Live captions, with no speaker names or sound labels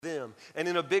them. And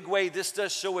in a big way, this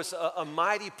does show us a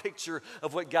mighty picture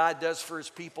of what God does for his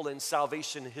people in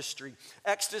salvation history.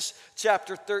 Exodus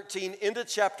chapter 13 into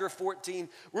chapter 14,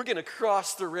 we're going to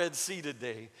cross the Red Sea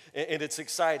today, and it's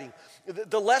exciting.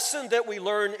 The lesson that we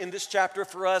learn in this chapter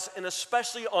for us, and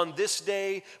especially on this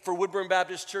day for Woodburn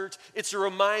Baptist Church, it's a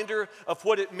reminder of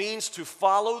what it means to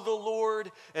follow the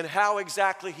Lord and how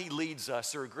exactly he leads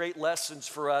us. There are great lessons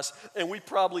for us, and we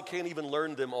probably can't even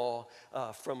learn them all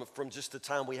from just the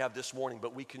time we have this morning,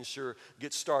 but we can sure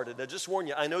get started. Now, just warn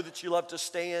you, I know that you love to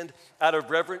stand out of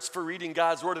reverence for reading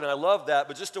God's word, and I love that,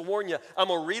 but just to warn you, I'm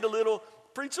going to read a little,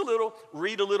 preach a little,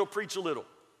 read a little, preach a little.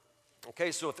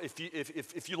 Okay, so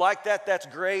if you like that, that's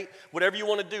great. Whatever you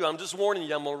want to do, I'm just warning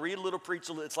you, I'm going to read a little, preach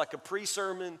a little. It's like a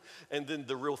pre-sermon and then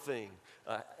the real thing,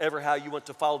 ever how you want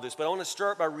to follow this. But I want to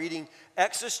start by reading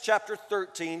Exodus chapter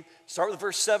 13, start with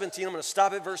verse 17. I'm going to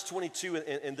stop at verse 22,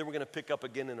 and then we're going to pick up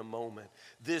again in a moment.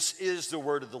 This is the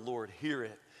word of the Lord. Hear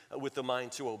it with the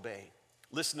mind to obey.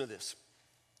 Listen to this.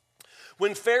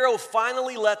 When Pharaoh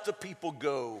finally let the people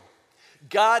go,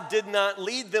 God did not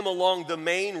lead them along the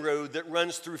main road that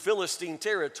runs through Philistine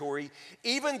territory,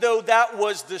 even though that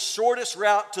was the shortest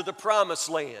route to the promised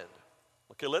land.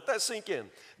 Okay, let that sink in.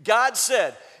 God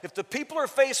said, if the people are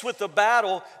faced with a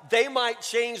battle, they might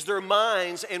change their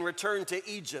minds and return to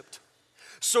Egypt.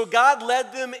 So God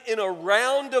led them in a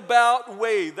roundabout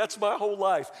way. That's my whole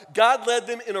life. God led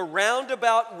them in a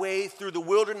roundabout way through the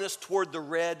wilderness toward the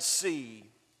Red Sea.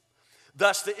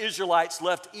 Thus the Israelites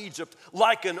left Egypt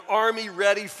like an army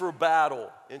ready for battle.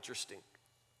 Interesting.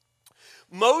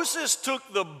 Moses took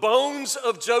the bones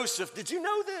of Joseph. Did you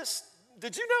know this?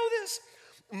 Did you know this?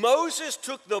 Moses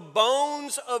took the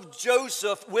bones of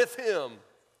Joseph with him.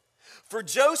 For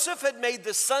Joseph had made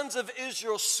the sons of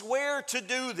Israel swear to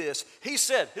do this. He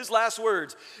said, his last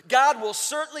words, God will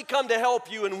certainly come to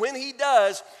help you, and when he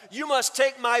does, you must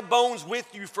take my bones with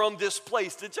you from this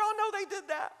place. Did y'all know they did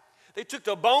that? They took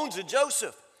the bones of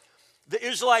Joseph. The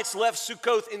Israelites left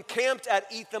Sukkoth, encamped at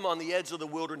Etham on the edge of the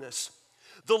wilderness.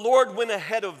 The Lord went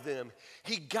ahead of them.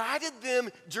 He guided them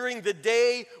during the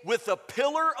day with a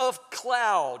pillar of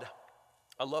cloud.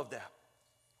 I love that.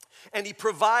 And he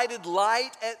provided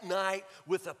light at night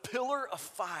with a pillar of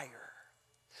fire.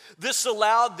 This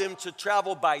allowed them to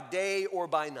travel by day or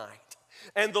by night.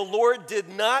 And the Lord did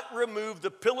not remove the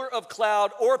pillar of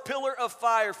cloud or pillar of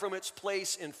fire from its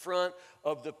place in front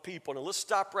of the people. Now let's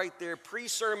stop right there.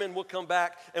 Pre-sermon, we'll come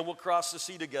back and we'll cross the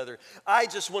sea together. I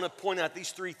just want to point out these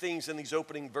three things in these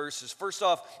opening verses. First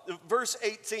off, verse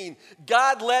 18,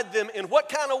 God led them in what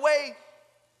kind of way?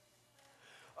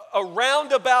 A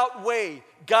roundabout way.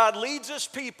 God leads his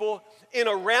people in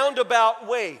a roundabout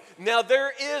way. Now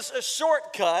there is a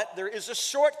shortcut. There is a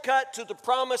shortcut to the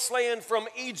promised land from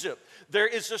Egypt. There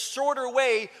is a shorter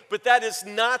way, but that is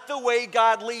not the way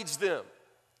God leads them.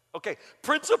 Okay,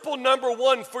 principle number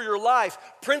one for your life,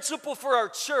 principle for our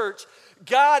church,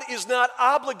 God is not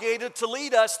obligated to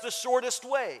lead us the shortest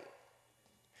way.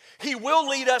 He will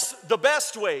lead us the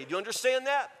best way. Do you understand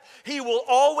that? He will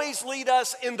always lead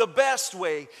us in the best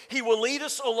way. He will lead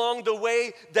us along the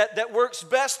way that works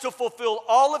best to fulfill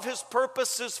all of his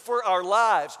purposes for our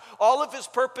lives, all of his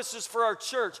purposes for our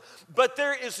church. But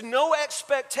there is no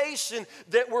expectation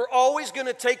that we're always going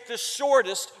to take the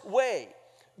shortest way.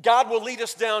 God will lead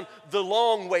us down the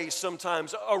long way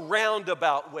sometimes, a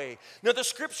roundabout way. Now, the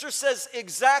scripture says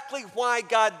exactly why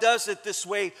God does it this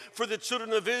way for the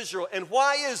children of Israel. And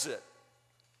why is it?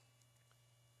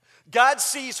 God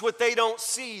sees what they don't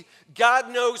see.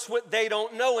 God knows what they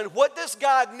don't know. And what does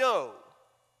God know?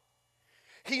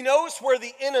 He knows where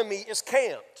the enemy is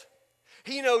camped.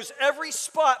 He knows every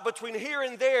spot between here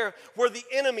and there where the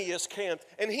enemy is camped.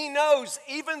 And he knows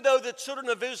even though the children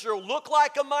of Israel look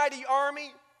like a mighty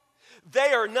army,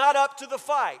 they are not up to the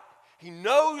fight. He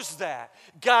knows that.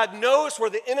 God knows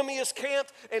where the enemy is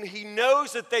camped, and he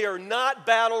knows that they are not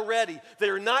battle ready. They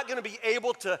are not going to be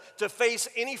able to face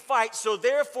any fight. So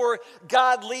therefore,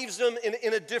 God leads them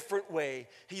in a different way.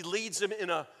 He leads them in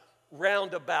a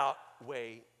roundabout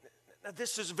way. Now,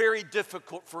 this is very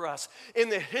difficult for us. In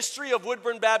the history of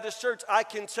Woodburn Baptist Church, I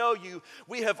can tell you,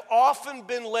 we have often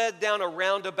been led down a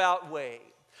roundabout way.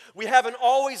 We haven't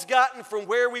always gotten from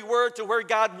where we were to where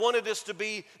God wanted us to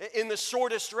be in the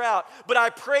shortest route. But I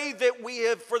pray that we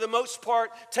have, for the most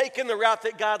part, taken the route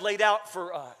that God laid out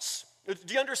for us.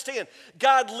 Do you understand?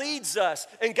 God leads us,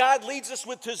 and God leads us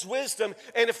with his wisdom.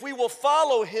 And if we will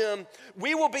follow him,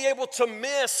 we will be able to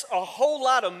miss a whole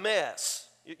lot of mess.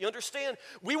 You understand?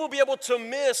 We will be able to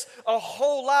miss a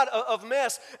whole lot of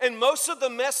mess. And most of the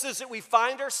messes that we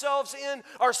find ourselves in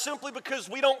are simply because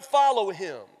we don't follow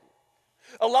him.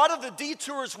 A lot of the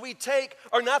detours we take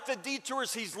are not the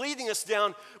detours he's leading us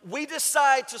down. We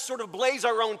decide to sort of blaze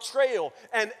our own trail.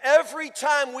 And every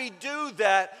time we do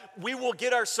that, we will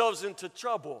get ourselves into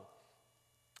trouble.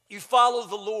 You follow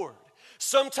the Lord.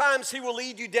 Sometimes he will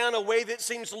lead you down a way that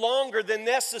seems longer than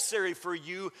necessary for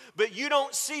you, but you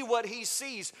don't see what he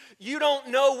sees. You don't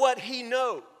know what he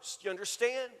knows. Do you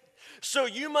understand? So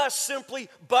you must simply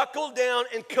buckle down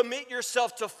and commit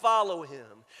yourself to follow him.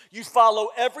 You follow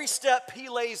every step he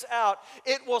lays out.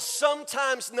 It will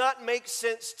sometimes not make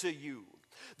sense to you.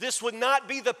 This would not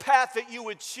be the path that you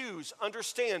would choose,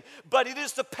 understand, but it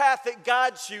is the path that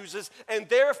God chooses, and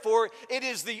therefore it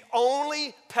is the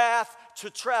only path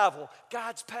to travel,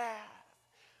 God's path.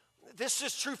 This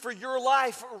is true for your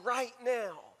life right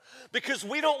now. Because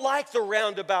we don't like the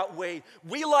roundabout way.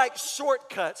 We like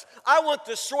shortcuts. I want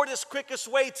the shortest, quickest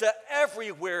way to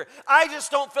everywhere. I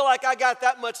just don't feel like I got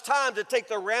that much time to take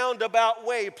the roundabout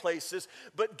way places.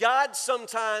 But God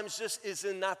sometimes just is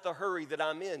in not the hurry that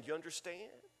I'm in. Do you understand?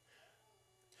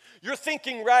 You're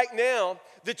thinking right now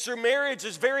that your marriage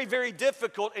is very, very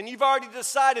difficult, and you've already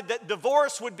decided that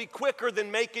divorce would be quicker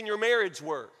than making your marriage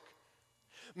work.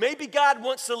 Maybe God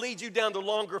wants to lead you down the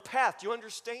longer path. Do you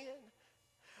understand?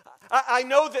 I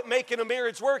know that making a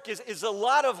marriage work is a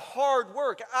lot of hard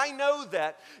work. I know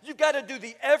that. You've got to do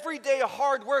the everyday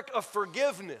hard work of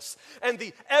forgiveness and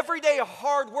the everyday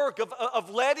hard work of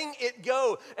letting it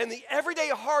go and the everyday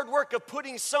hard work of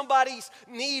putting somebody's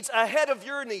needs ahead of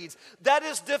your needs. That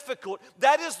is difficult.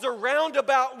 That is the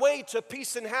roundabout way to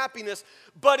peace and happiness,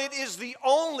 but it is the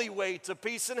only way to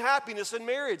peace and happiness in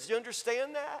marriage. Do you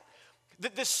understand that?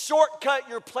 That this shortcut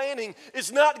you're planning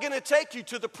is not going to take you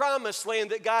to the promised land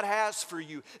that God has for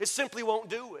you. It simply won't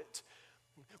do it.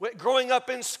 Growing up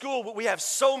in school, we have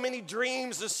so many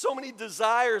dreams and so many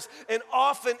desires, and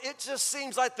often it just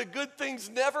seems like the good things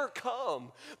never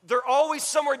come. They're always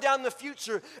somewhere down the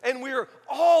future, and we're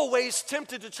always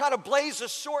tempted to try to blaze a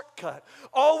shortcut,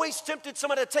 always tempted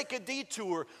somebody to take a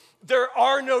detour. There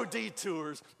are no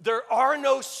detours. There are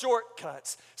no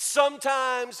shortcuts.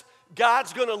 Sometimes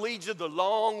God's going to lead you the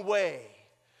long way.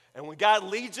 And when God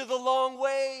leads you the long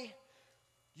way,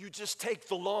 you just take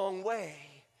the long way.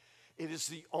 It is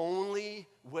the only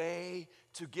way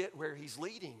to get where he's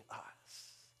leading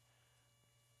us.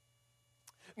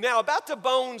 Now, about the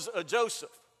bones of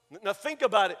Joseph. Now, think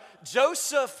about it.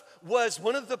 Joseph was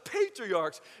one of the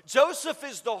patriarchs. Joseph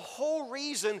is the whole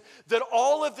reason that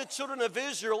all of the children of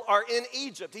Israel are in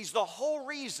Egypt. He's the whole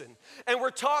reason. And we're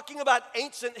talking about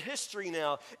ancient history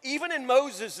now. Even in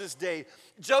Moses' day,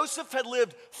 Joseph had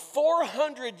lived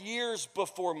 400 years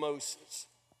before Moses.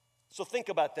 So think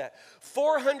about that.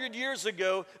 400 years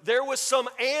ago, there was some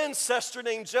ancestor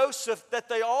named Joseph that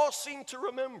they all seem to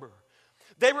remember.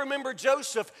 They remember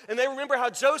Joseph, and they remember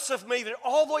how Joseph made it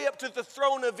all the way up to the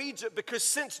throne of Egypt, because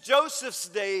since Joseph's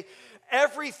day,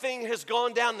 everything has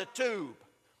gone down the tube.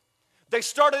 They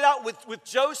started out with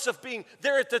Joseph being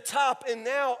there at the top, and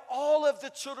now all of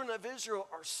the children of Israel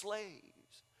are slaves.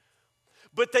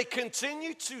 But they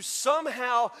continue to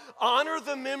somehow honor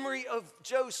the memory of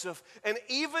Joseph, and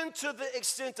even to the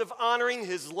extent of honoring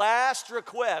his last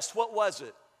request. What was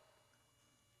it?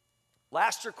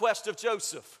 Last request of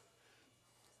Joseph.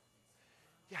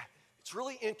 Yeah, it's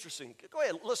really interesting. Go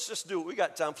ahead, let's just do it. We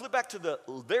got time. Flip back to the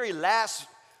very last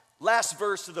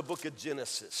verse of the book of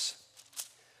Genesis.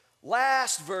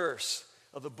 Last verse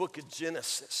of the book of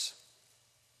Genesis.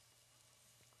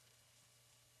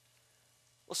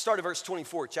 Let's start at verse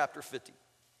 24, chapter 50.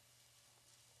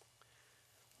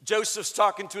 Joseph's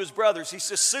talking to his brothers. He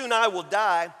says, "Soon I will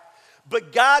die,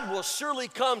 but God will surely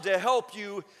come to help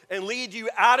you and lead you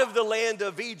out of the land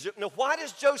of Egypt." Now, why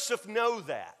does Joseph know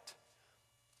that?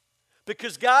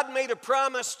 Because God made a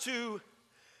promise to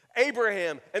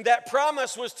Abraham, and that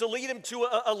promise was to lead him to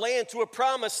a land, to a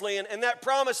promised land, and that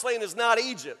promised land is not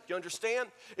Egypt. You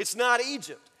understand? It's not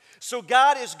Egypt. So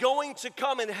God is going to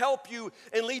come and help you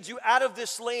and lead you out of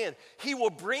this land. He will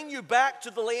bring you back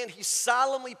to the land he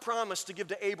solemnly promised to give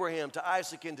to Abraham, to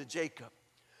Isaac, and to Jacob.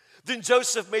 Then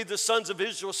Joseph made the sons of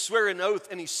Israel swear an oath,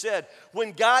 and he said,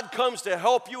 "When God comes to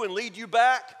help you and lead you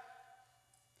back,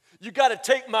 you got to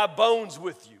take my bones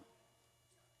with you.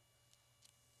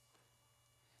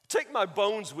 Take my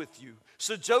bones with you."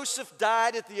 So Joseph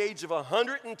died at the age of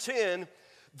 110.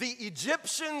 The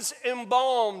Egyptians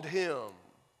embalmed him.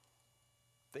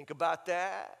 Think about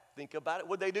that. Think about it.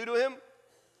 What'd they do to him?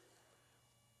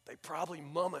 They probably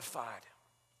mummified him.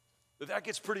 But that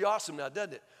gets pretty awesome now,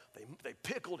 doesn't it? They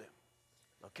pickled him.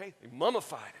 Okay? They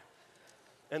mummified him.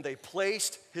 And they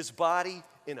placed his body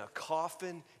in a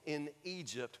coffin in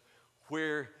Egypt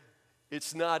where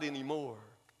it's not anymore.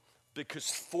 Because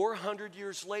 400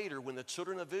 years later, when the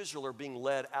children of Israel are being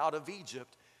led out of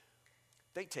Egypt,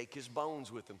 they take his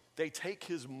bones with them. They take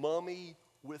his mummy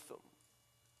with them.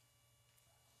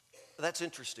 That's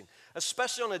interesting,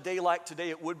 especially on a day like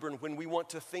today at Woodburn when we want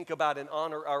to think about and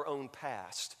honor our own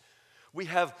past. We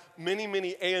have many,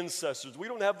 many ancestors. We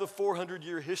don't have the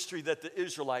 400-year history that the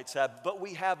Israelites have, but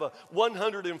we have a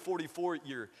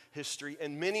 144-year history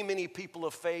and many, many people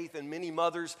of faith and many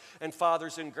mothers and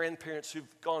fathers and grandparents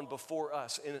who've gone before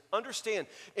us. And understand,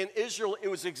 in Israel, it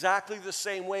was exactly the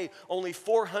same way, only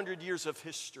 400 years of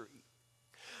history.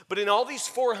 But in all these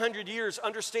 400 years,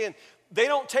 understand, they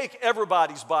don't take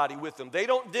everybody's body with them. They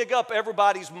don't dig up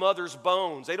everybody's mother's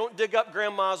bones. They don't dig up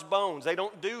grandma's bones. They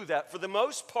don't do that. For the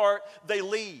most part, they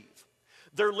leave.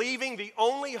 They're leaving the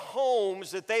only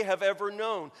homes that they have ever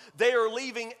known. They are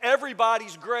leaving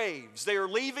everybody's graves. They are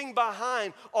leaving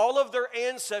behind all of their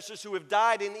ancestors who have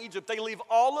died in Egypt. They leave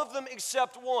all of them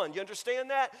except one. You understand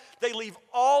that? They leave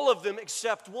all of them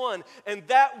except one. And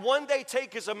that one they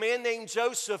take is a man named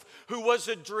Joseph who was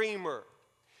a dreamer.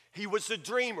 He was a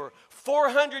dreamer.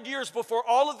 400 years before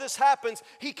all of this happens,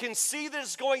 he can see that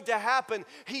it's going to happen.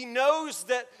 He knows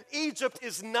that Egypt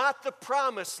is not the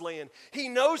promised land. He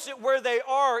knows that where they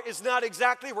are is not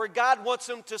exactly where God wants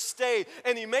them to stay.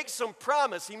 And he makes some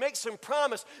promise. He makes some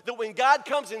promise that when God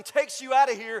comes and takes you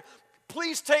out of here,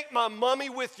 please take my mummy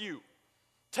with you.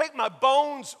 Take my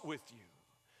bones with you.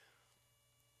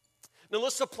 Now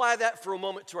let's apply that for a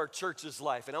moment to our church's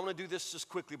life. And I want to do this just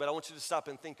quickly, but I want you to stop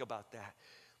and think about that.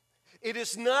 It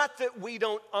is not that we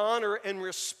don't honor and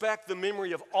respect the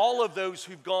memory of all of those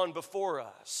who've gone before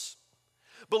us.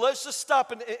 But let's just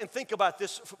stop and think about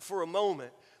this for a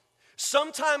moment.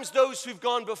 Sometimes those who've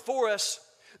gone before us,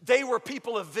 they were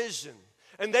people of vision.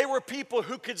 And they were people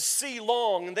who could see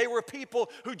long. And they were people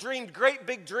who dreamed great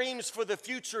big dreams for the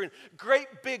future and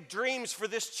great big dreams for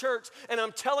this church. And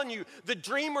I'm telling you, the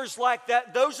dreamers like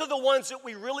that, those are the ones that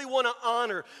we really want to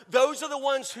honor. Those are the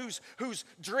ones whose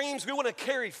dreams we want to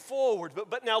carry forward.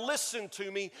 But now listen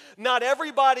to me. Not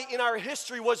everybody in our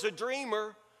history was a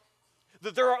dreamer.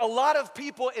 That there are a lot of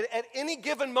people at any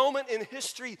given moment in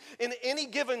history, in any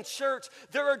given church,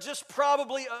 there are just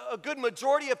probably a good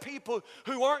majority of people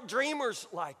who aren't dreamers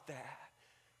like that.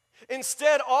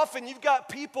 Instead, often you've got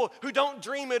people who don't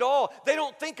dream at all. They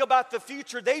don't think about the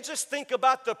future. They just think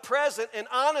about the present. And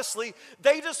honestly,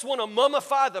 they just want to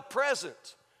mummify the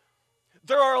present.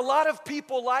 There are a lot of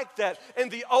people like that, and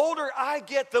the older I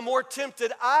get, the more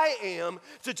tempted I am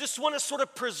to just want to sort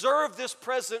of preserve this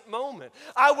present moment.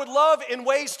 I would love in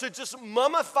ways to just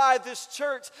mummify this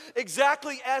church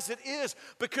exactly as it is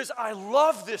because I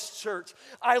love this church.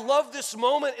 I love this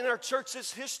moment in our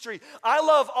church's history. I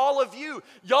love all of you.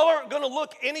 Y'all aren't going to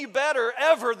look any better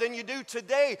ever than you do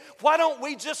today. Why don't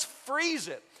we just freeze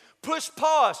it? Push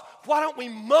pause. Why don't we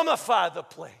mummify the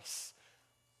place?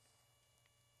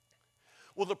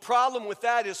 Well, the problem with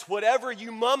that is whatever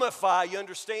you mummify, you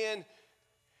understand,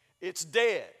 it's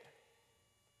dead.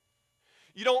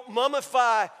 You don't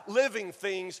mummify living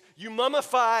things, you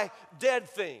mummify dead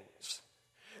things.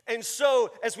 And so,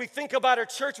 as we think about our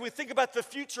church, we think about the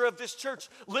future of this church.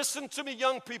 Listen to me,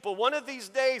 young people. One of these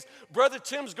days, Brother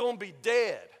Tim's going to be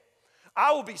dead.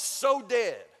 I will be so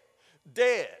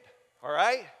dead, all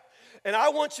right? And I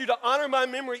want you to honor my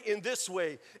memory in this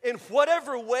way. In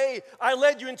whatever way I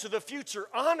led you into the future,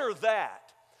 honor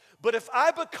that. But if I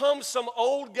become some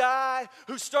old guy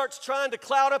who starts trying to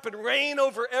cloud up and reign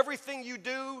over everything you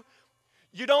do,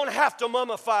 you don't have to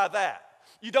mummify that.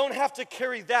 You don't have to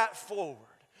carry that forward.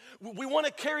 We want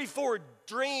to carry forward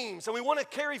dreams, and we want to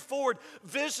carry forward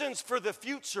visions for the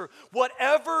future.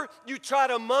 Whatever you try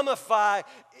to mummify,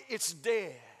 it's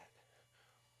dead.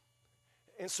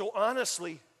 And so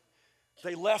honestly,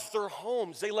 they left their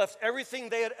homes. They left everything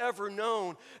they had ever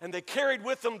known, and they carried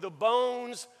with them the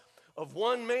bones of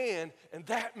one man, and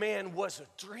that man was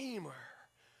a dreamer.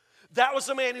 That was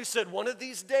a man who said, one of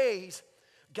these days,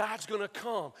 God's going to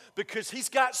come because he's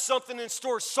got something in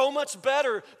store so much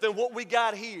better than what we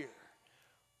got here.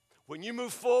 When you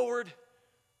move forward,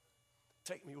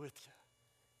 take me with you.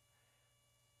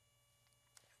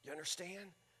 You understand?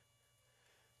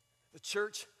 The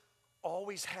church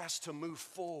always has to move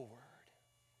forward.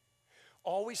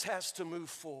 Always has to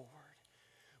move forward.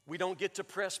 We don't get to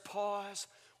press pause.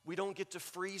 We don't get to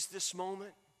freeze this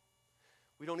moment.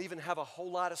 We don't even have a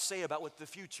whole lot to say about what the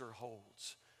future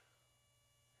holds.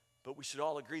 But we should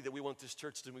all agree that we want this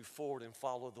church to move forward and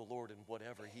follow the Lord in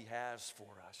whatever he has for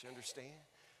us. You understand?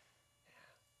 Yeah.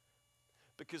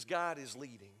 Because God is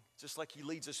leading, just like he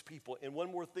leads his people. And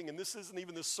one more thing, and this isn't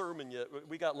even the sermon yet.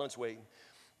 We got lunch waiting.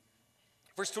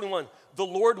 Verse 21, the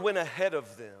Lord went ahead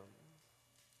of them.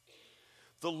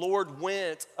 the Lord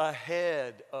went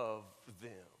ahead of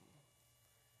them.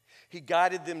 He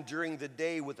guided them during the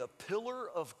day with a pillar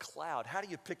of cloud. How do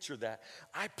you picture that?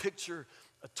 I picture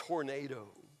a tornado.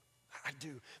 I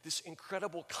do. This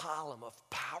incredible column of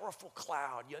powerful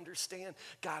cloud. You understand?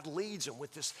 God leads them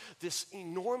with this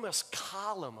enormous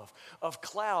column of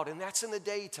cloud, and that's in the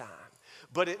daytime.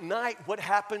 But at night, what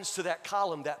happens to that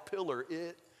column, that pillar?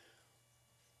 It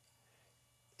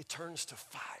turns to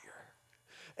fire.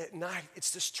 At night,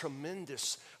 it's this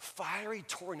tremendous fiery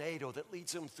tornado that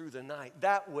leads them through the night.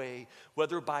 That way,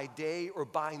 whether by day or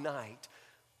by night,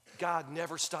 God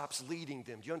never stops leading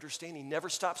them. Do you understand? He never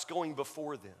stops going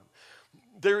before them.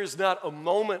 There is not a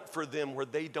moment for them where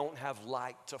they don't have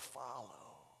light to follow.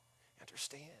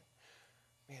 Understand?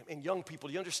 Man, and young people,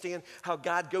 do you understand how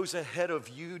God goes ahead of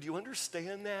you? Do you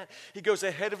understand that? He goes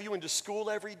ahead of you into school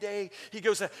every day. He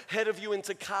goes ahead of you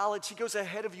into college. He goes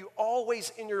ahead of you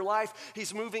always in your life.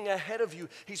 He's moving ahead of you.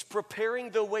 He's preparing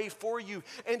the way for you,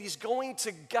 and He's going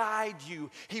to guide you.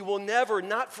 He will never,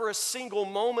 not for a single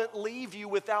moment, leave you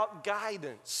without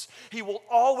guidance. He will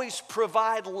always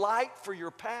provide light for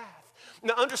your path.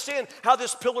 Now understand how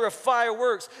this pillar of fire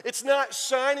works. It's not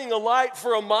shining a light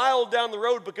for a mile down the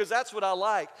road because that's what I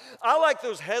like. I like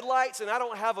those headlights, and I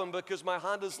don't have them because my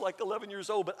Honda's like 11 years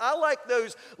old, but I like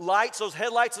those lights, those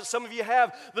headlights that some of you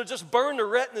have that just burn the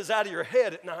retinas out of your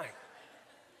head at night.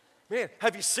 Man,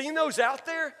 have you seen those out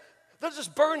there? They'll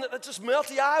just burn, they'll just melt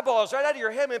the eyeballs right out of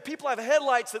your head. Man, people have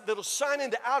headlights that'll shine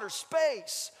into outer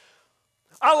space.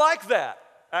 I like that,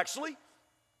 actually.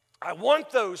 I want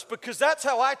those because that's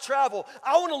how I travel.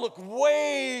 I want to look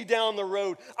way down the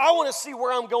road. I want to see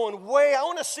where I'm going I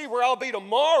want to see where I'll be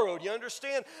tomorrow. Do you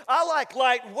understand? I like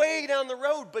light way down the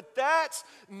road, but that's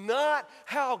not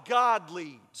how God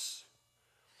leads.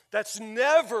 That's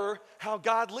never how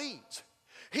God leads.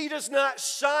 He does not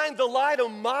shine the light a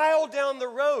mile down the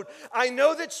road. I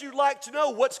know that you'd like to know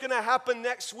what's going to happen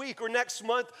next week or next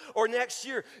month or next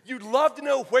year. You'd love to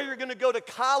know where you're going to go to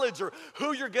college or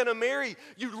who you're going to marry.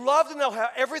 You'd love to know how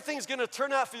everything's going to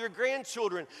turn out for your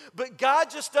grandchildren. But God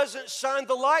just doesn't shine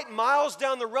the light miles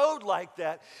down the road like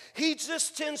that. He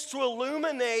just tends to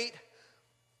illuminate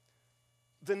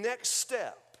the next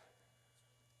step.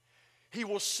 He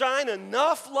will shine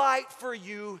enough light for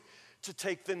you to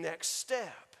take the next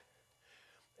step,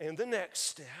 and the next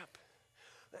step,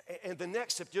 and the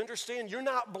next step. Do you understand? You're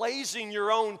not blazing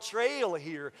your own trail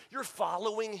here. You're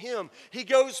following Him. He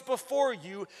goes before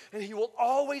you, and He will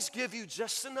always give you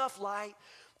just enough light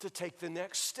to take the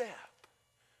next step.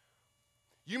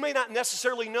 You may not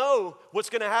necessarily know what's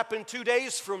going to happen 2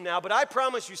 days from now, but I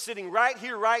promise you, sitting right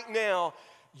here, right now,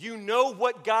 you know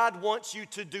what God wants you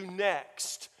to do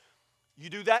next. You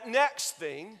do that next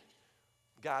thing,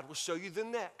 God will show you the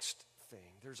next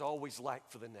thing. There's always light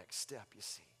for the next step, you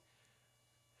see.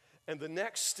 And the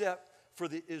next step for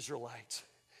the Israelites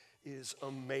is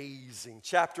amazing.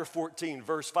 Chapter 14,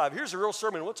 verse 5. Here's a real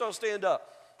sermon. Let's all stand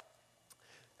up.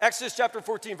 Exodus chapter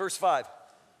 14, verse 5.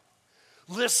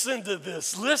 Listen to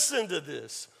this. Listen to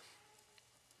this.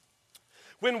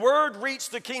 When word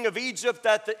reached the king of Egypt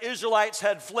that the Israelites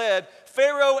had fled,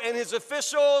 Pharaoh and his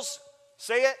officials,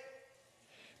 say it,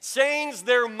 changed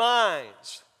their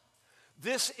minds.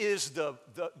 This is the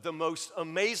most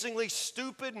amazingly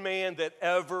stupid man that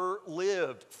ever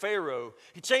lived, Pharaoh.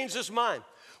 He changed his mind.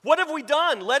 What have we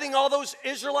done, letting all those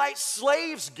Israelite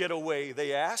slaves get away,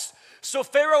 they asked. So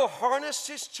Pharaoh harnessed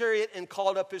his chariot and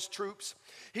called up his troops.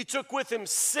 He took with him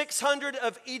 600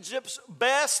 of Egypt's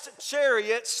best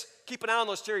chariots. Keep an eye on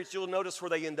those chariots, you'll notice where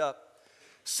they end up.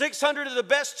 600 of the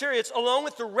best chariots, along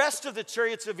with the rest of the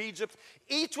chariots of Egypt,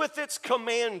 each with its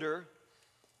commander.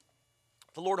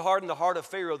 The Lord hardened the heart of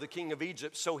Pharaoh, the king of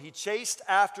Egypt, so he chased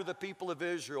after the people of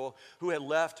Israel who had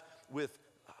left with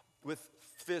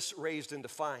fists raised in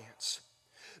defiance.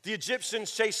 The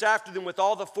Egyptians chased after them with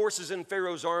all the forces in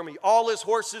Pharaoh's army, all his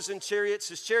horses and chariots,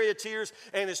 his charioteers,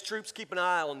 and his troops. Keep an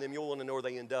eye on them. You'll want to know where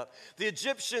they end up. The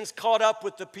Egyptians caught up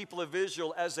with the people of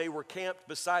Israel as they were camped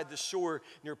beside the shore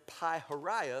near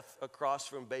Pi-hahiroth across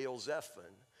from Baal-zephon.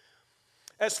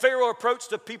 As Pharaoh approached,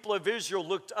 the people of Israel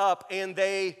looked up and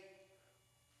they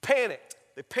panicked.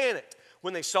 They panicked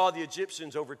when they saw the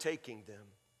Egyptians overtaking them.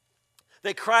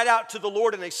 They cried out to the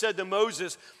Lord and they said to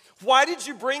Moses, "Why did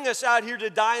you bring us out here to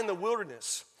die in the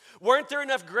wilderness? Weren't there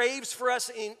enough graves for us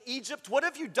in Egypt? What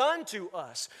have you done to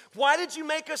us? Why did you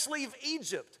make us leave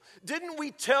Egypt? Didn't we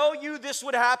tell you this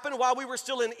would happen while we were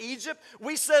still in Egypt?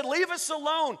 We said, leave us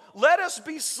alone. Let us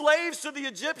be slaves to the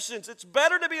Egyptians. It's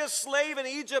better to be a slave in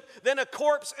Egypt than a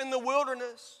corpse in the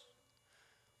wilderness."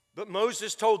 But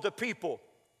Moses told the people,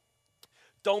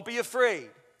 "Don't be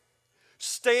afraid.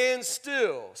 Stand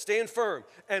still, stand firm,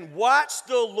 and watch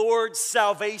the Lord's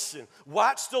salvation.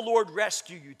 Watch the Lord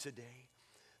rescue you today.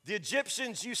 The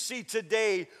Egyptians you see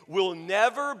today will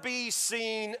never be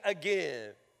seen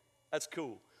again. That's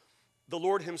cool. The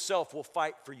Lord himself will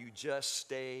fight for you. Just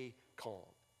stay calm.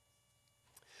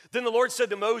 Then the Lord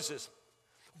said to Moses,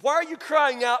 why are you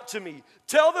crying out to me?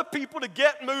 Tell the people to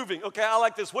get moving. Okay, I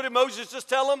like this. What did Moses just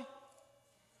tell them?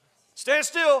 Stand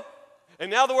still. And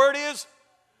now the word is,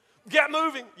 get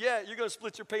moving. Yeah, you're going to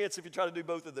split your pants if you try to do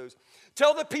both of those.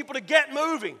 Tell the people to get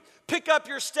moving. Pick up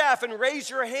your staff and raise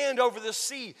your hand over the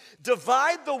sea.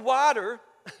 Divide the water.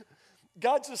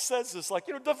 God just says this, like,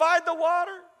 divide the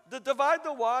water. Divide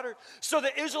the water so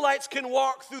the Israelites can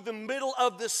walk through the middle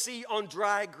of the sea on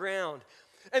dry ground.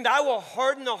 And I will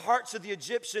harden the hearts of the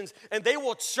Egyptians, and they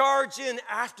will charge in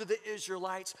after the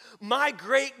Israelites. My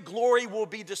great glory will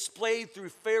be displayed through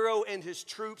Pharaoh and his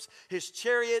troops, his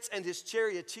chariots and his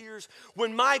charioteers.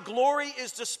 When my glory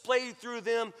is displayed through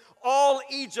them, all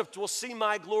Egypt will see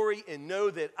my glory and know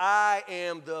that I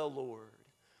am the Lord.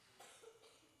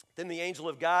 Then the angel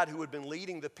of God who had been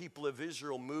leading the people of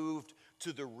Israel moved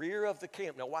to the rear of the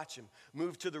camp. Now watch him.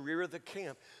 Move to the rear of the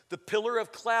camp. The pillar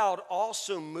of cloud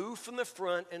also moved from the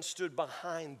front and stood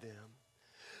behind them.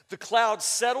 The cloud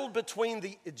settled between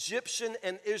the Egyptian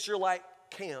and Israelite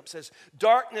camps. As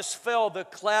darkness fell, the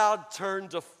cloud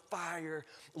turned to fire,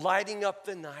 lighting up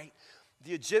the night.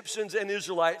 The Egyptians and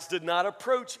Israelites did not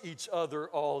approach each other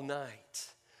all night.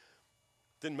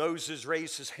 Then Moses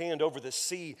raised his hand over the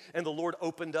sea, and the Lord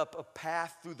opened up a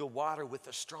path through the water with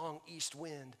a strong east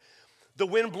wind. The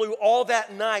wind blew all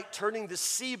that night, turning the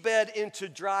seabed into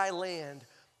dry land.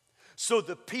 So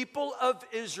the people of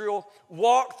Israel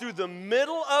walked through the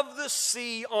middle of the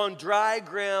sea on dry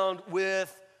ground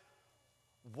with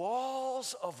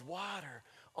walls of water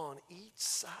on each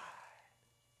side.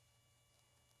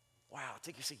 Wow,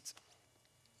 take your seats.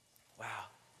 Wow.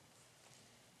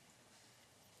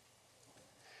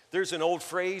 There's an old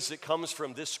phrase that comes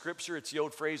from this scripture. It's the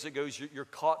old phrase that goes, you're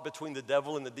caught between the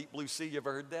devil and the deep blue sea. You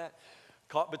ever heard that?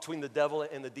 Caught between the devil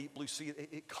and the deep blue sea.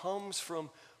 It comes from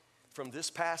this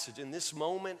passage. In this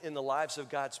moment in the lives of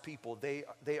God's people, they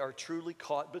are truly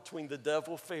caught between the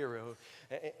devil, Pharaoh,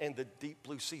 and the deep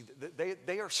blue sea.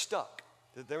 They are stuck.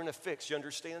 They're in a fix. You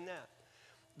understand that?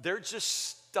 They're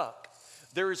just stuck.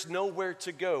 There is nowhere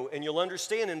to go. And you'll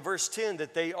understand in verse 10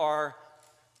 that they are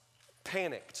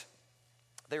panicked.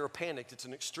 They were panicked. It's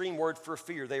an extreme word for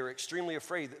fear. They are extremely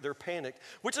afraid. They're panicked.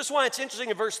 Which is why it's interesting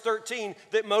in verse 13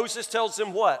 that Moses tells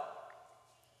them what?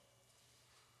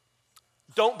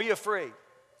 Don't be afraid.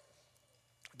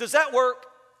 Does that work?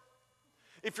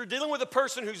 If you're dealing with a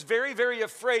person who's very, very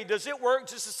afraid, does it work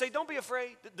just to say, don't be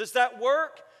afraid? Does that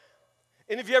work?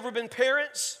 And have you ever been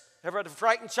parents? Ever had a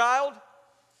frightened child?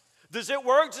 Does it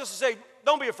work just to say,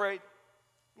 don't be afraid?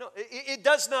 No, it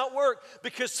does not work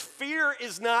because fear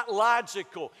is not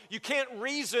logical. You can't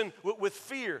reason with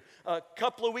fear. A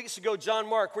couple of weeks ago, John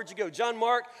Mark, where'd you go? John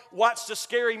Mark watched a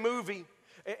scary movie.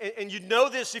 And you know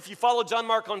this if you follow John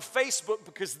Mark on Facebook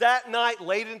because that night,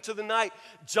 late into the night,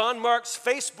 John Mark's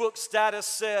Facebook status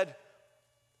said,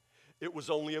 it was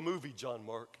only a movie, John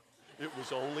Mark. It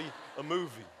was only a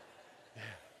movie. Yeah.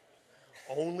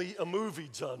 Only a movie,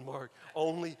 John Mark.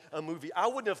 Only a movie. I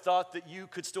wouldn't have thought that you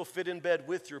could still fit in bed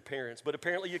with your parents, but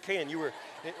apparently you can. You were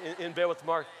in bed with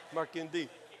Mark ND.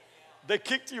 They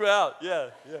kicked you out.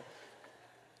 Yeah.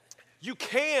 You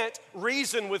can't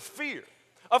reason with fear.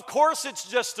 Of course it's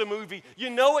just a movie. You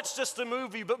know it's just a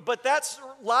movie, but that's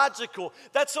logical.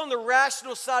 That's on the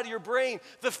rational side of your brain.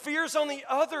 The fear's on the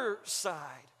other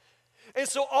side. And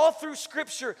so all through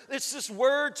Scripture, it's this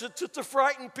word to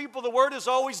frighten people. The word is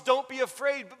always don't be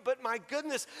afraid. But my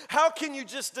goodness, how can you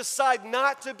just decide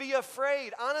not to be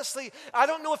afraid? Honestly, I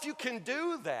don't know if you can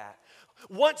do that.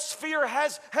 Once fear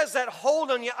has that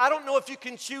hold on you, I don't know if you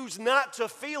can choose not to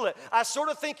feel it. I sort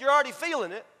of think you're already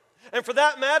feeling it. And for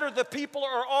that matter, the people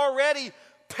are already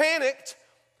panicked.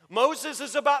 Moses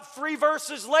is about 3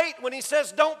 verses late when he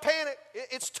says, don't panic.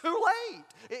 It's too late.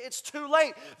 It's too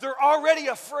late. They're already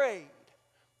afraid.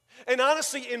 And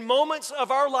honestly, in moments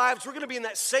of our lives, we're going to be in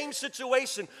that same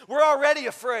situation. We're already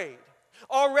afraid.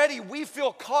 Already we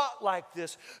feel caught like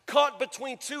this, caught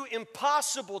between 2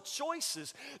 impossible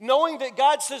choices, knowing that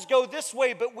God says go this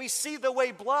way, but we see the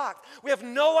way blocked. We have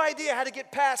no idea how to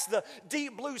get past the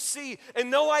deep blue sea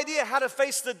and no idea how to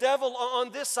face the devil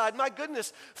on this side. My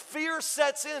goodness, fear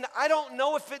sets in. I don't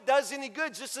know if it does any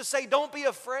good just to say don't be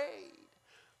afraid.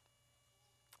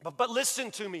 But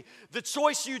listen to me, the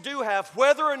choice you do have,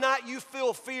 whether or not you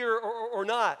feel fear or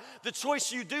not, the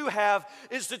choice you do have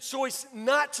is the choice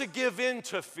not to give in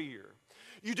to fear.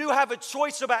 You do have a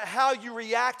choice about how you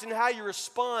react and how you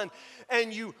respond,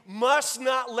 and you must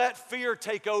not let fear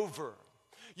take over.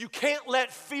 You can't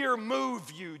let fear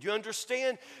move you. Do you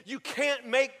understand? You can't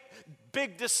make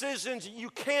big decisions. You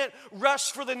can't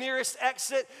rush for the nearest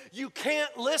exit. You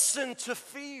can't listen to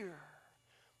fear.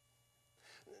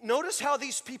 Notice how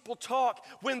these people talk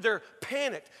when they're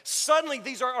panicked. Suddenly,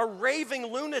 these are raving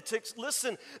lunatics.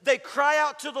 Listen, they cry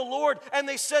out to the Lord, and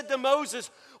they said to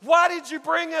Moses, "Why did you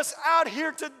bring us out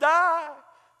here to die?"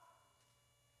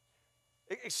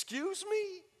 Excuse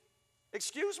me?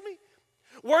 Excuse me?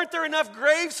 Weren't there enough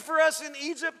graves for us in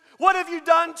Egypt? What have you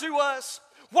done to us?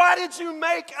 Why did you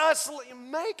make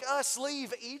us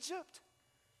leave Egypt?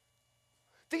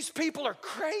 These people are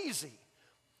crazy.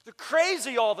 They're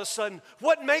crazy all of a sudden.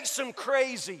 What makes them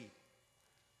crazy?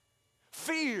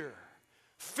 Fear.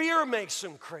 Fear makes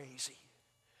them crazy.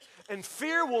 And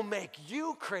fear will make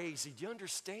you crazy. Do you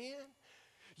understand?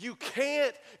 You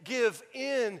can't give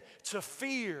in to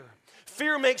fear.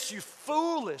 Fear makes you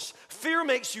foolish. Fear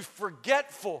makes you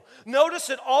forgetful. Notice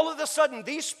that all of a sudden,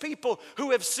 these people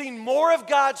who have seen more of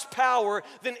God's power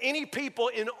than any people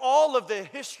in all of the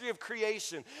history of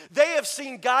creation, they have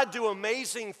seen God do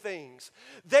amazing things.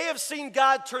 They have seen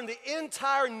God turn the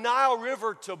entire Nile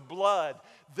River to blood.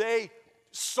 They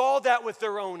saw that with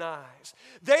their own eyes.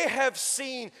 They have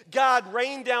seen God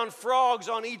rain down frogs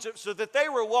on Egypt so that they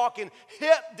were walking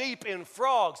hip deep in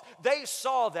frogs. They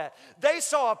saw that. They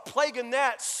saw a plague of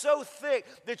gnats so thick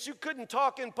that you couldn't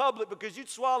talk in public because you'd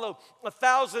swallow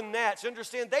 1,000 gnats. You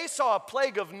understand? They saw a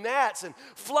plague of gnats and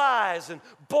flies and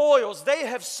boils. They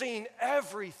have seen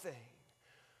everything.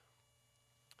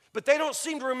 But they don't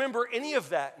seem to remember any of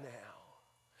that now.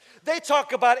 They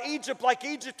talk about Egypt like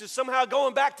Egypt is somehow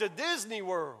going back to Disney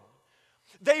World.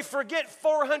 They forget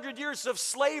 400 years of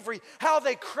slavery, how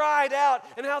they cried out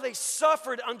and how they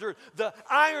suffered under the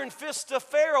iron fist of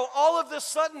Pharaoh. All of a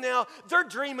sudden now, they're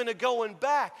dreaming of going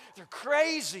back. They're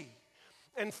crazy.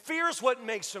 And fear is what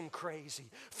makes them crazy.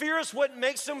 Fear is what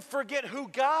makes them forget who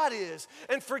God is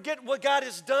and forget what God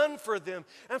has done for them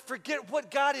and forget what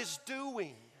God is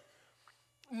doing.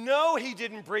 No, He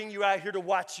didn't bring you out here to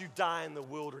watch you die in the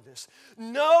wilderness.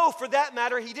 No, for that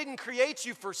matter, He didn't create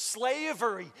you for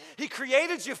slavery. He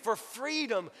created you for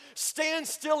freedom. Stand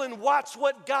still and watch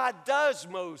what God does,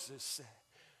 Moses said.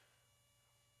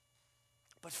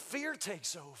 But fear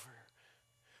takes over.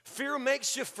 Fear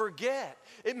makes you forget.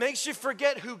 It makes you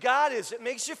forget who God is. It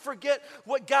makes you forget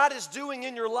what God is doing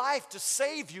in your life to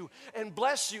save you and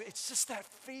bless you. It's just that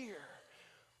fear.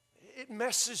 It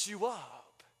messes you up.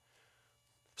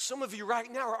 Some of you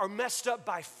right now are messed up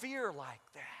by fear like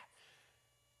that.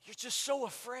 You're just so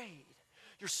afraid.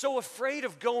 You're so afraid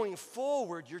of going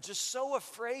forward. You're just so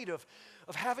afraid of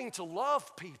having to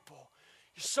love people.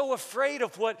 You're so afraid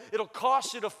of what it'll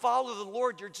cost you to follow the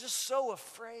Lord. You're just so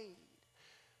afraid.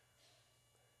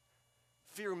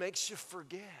 Fear makes you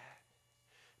forget.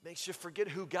 Makes you forget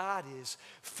who God is.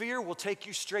 Fear will take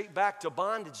you straight back to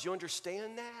bondage. You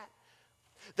understand that?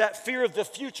 That fear of the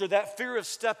future, that fear of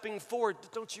stepping forward,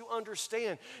 don't you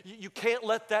understand? You can't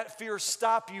let that fear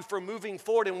stop you from moving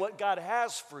forward in what God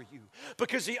has for you.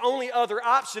 Because the only other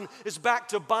option is back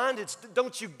to bondage.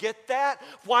 Don't you get that?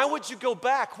 Why would you go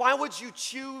back? Why would you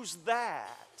choose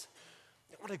that?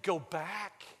 You want to go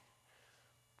back?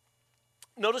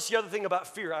 Notice the other thing about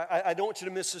fear. I don't want you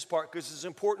to miss this part because it's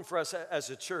important for us as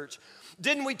a church.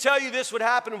 Didn't we tell you this would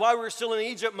happen while we were still in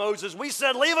Egypt, Moses? We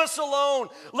said, leave us alone.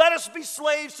 Let us be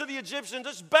slaves to the Egyptians.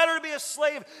 It's better to be a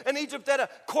slave in Egypt than a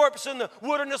corpse in the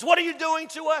wilderness. What are you doing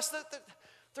to us?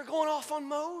 They're going off on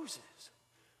Moses.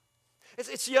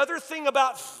 It's the other thing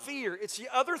about fear. It's the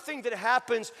other thing that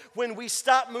happens when we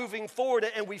stop moving forward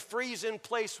and we freeze in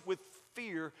place with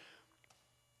fear.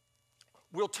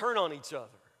 We'll turn on each other.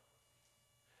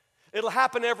 It'll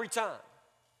happen every time.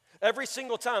 Every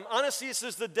single time. Honestly, this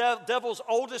is the devil's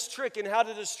oldest trick in how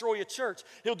to destroy a church.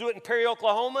 He'll do it in Perry,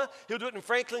 Oklahoma. He'll do it in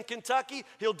Franklin, Kentucky.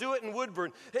 He'll do it in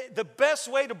Woodburn. The best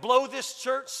way to blow this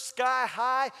church sky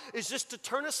high is just to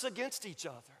turn us against each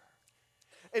other.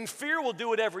 And fear will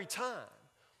do it every time.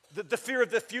 The fear of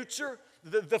the future,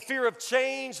 the fear of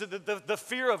change, the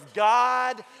fear of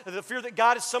God, the fear that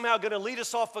God is somehow going to lead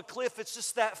us off a cliff. It's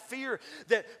just that fear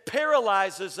that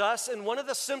paralyzes us. And one of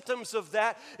the symptoms of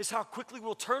that is how quickly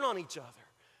we'll turn on each other.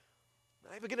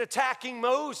 They begin attacking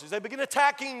Moses. They begin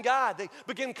attacking God. They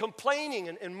begin complaining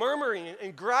and murmuring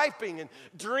and griping and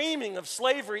dreaming of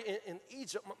slavery in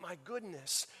Egypt. My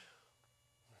goodness.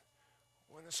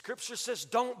 When the scripture says,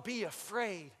 don't be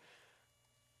afraid,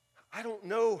 I don't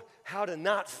know how to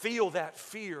not feel that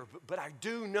fear, but I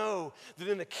do know that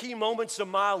in the key moments of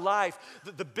my life,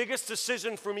 the biggest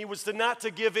decision for me was not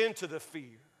to give in to the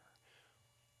fear.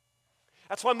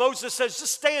 That's why Moses says,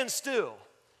 just stand still,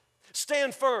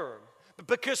 stand firm,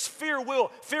 because fear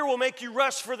will make you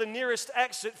rush for the nearest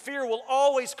exit. Fear will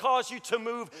always cause you to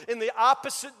move in the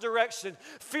opposite direction.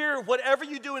 Fear, whatever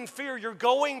you do in fear, you're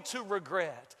going to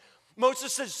regret.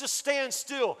 Moses says, just stand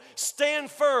still,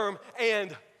 stand firm,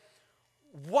 and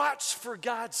watch for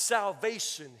God's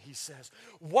salvation, he says.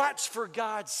 Watch for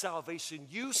God's salvation.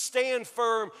 You stand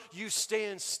firm, you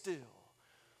stand still.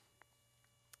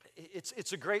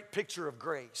 It's a great picture of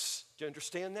grace. Do you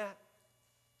understand that?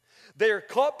 They are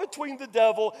caught between the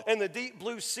devil and the deep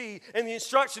blue sea, and the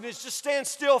instruction is just stand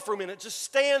still for a minute. Just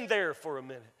stand there for a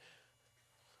minute.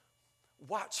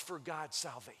 Watch for God's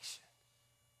salvation.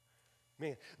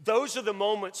 Man, those are the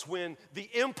moments when the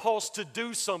impulse to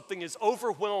do something is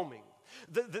overwhelming.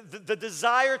 The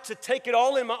desire to take it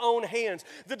all in my own hands,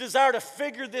 the desire to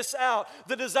figure this out,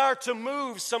 the desire to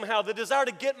move somehow, the desire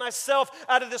to get myself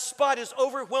out of this spot is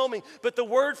overwhelming. But the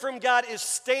word from God is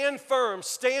stand firm,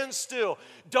 stand still,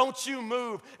 don't you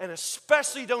move, and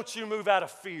especially don't you move out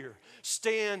of fear.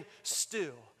 Stand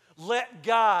still. Let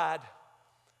God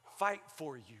fight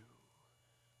for you.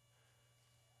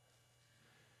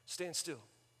 Stand still.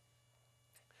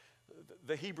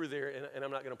 The Hebrew there, and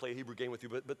I'm not going to play a Hebrew game with you,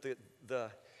 but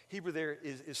the Hebrew there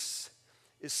is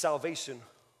salvation.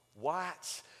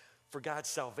 Watch for God's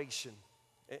salvation.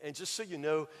 And just so you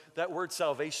know, that word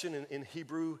salvation in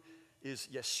Hebrew is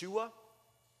Yeshua.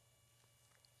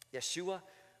 Yeshua,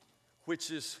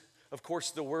 which is, of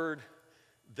course, the word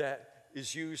that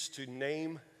is used to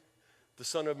name the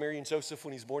son of Mary and Joseph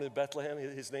when he's born in Bethlehem.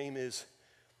 His name is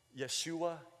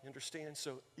Yeshua, you understand?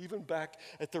 So even back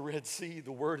at the Red Sea,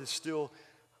 the word is still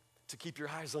to keep your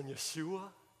eyes on Yeshua.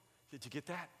 Did you get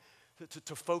that?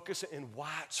 To focus and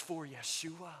watch for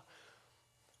Yeshua.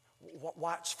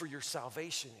 Watch for your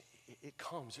salvation. It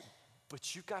comes,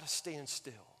 but you've got to stand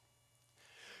still.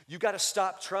 You got to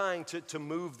stop trying to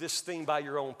move this thing by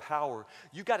your own power.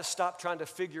 You got to stop trying to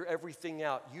figure everything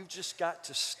out. You've just got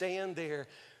to stand there,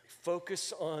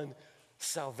 focus on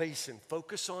salvation,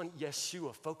 focus on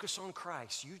Yeshua, focus on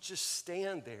Christ. You just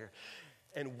stand there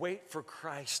and wait for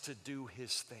Christ to do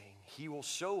his thing. He will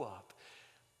show up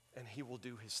and he will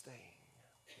do his thing.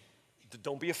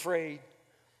 Don't be afraid.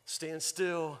 Stand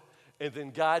still. And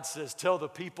then God says, tell the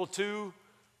people to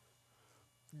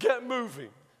get moving.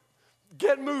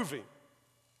 Get moving.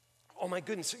 Oh my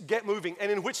goodness, get moving.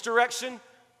 And in which direction?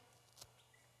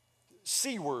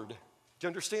 Seaward. Do you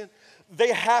understand?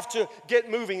 They have to get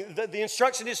moving. The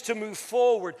instruction is to move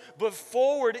forward, but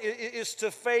forward is to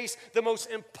face the most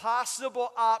impossible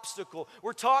obstacle.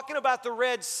 We're talking about the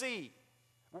Red Sea.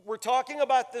 We're talking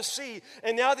about the sea,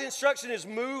 and now the instruction is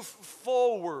move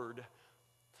forward.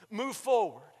 Move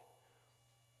forward.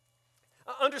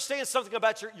 Understand something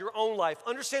about your own life.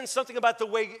 Understand something about the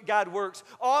way God works.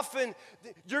 Often,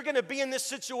 you're going to be in this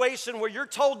situation where you're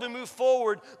told to move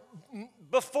forward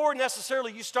before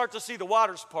necessarily you start to see the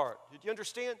waters part. Did you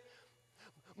understand?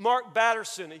 Mark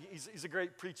Batterson, he's a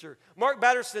great preacher. Mark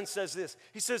Batterson says this.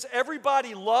 He says,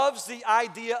 everybody loves the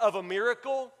idea of a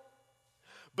miracle,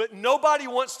 but nobody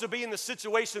wants to be in the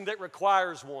situation that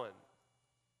requires one.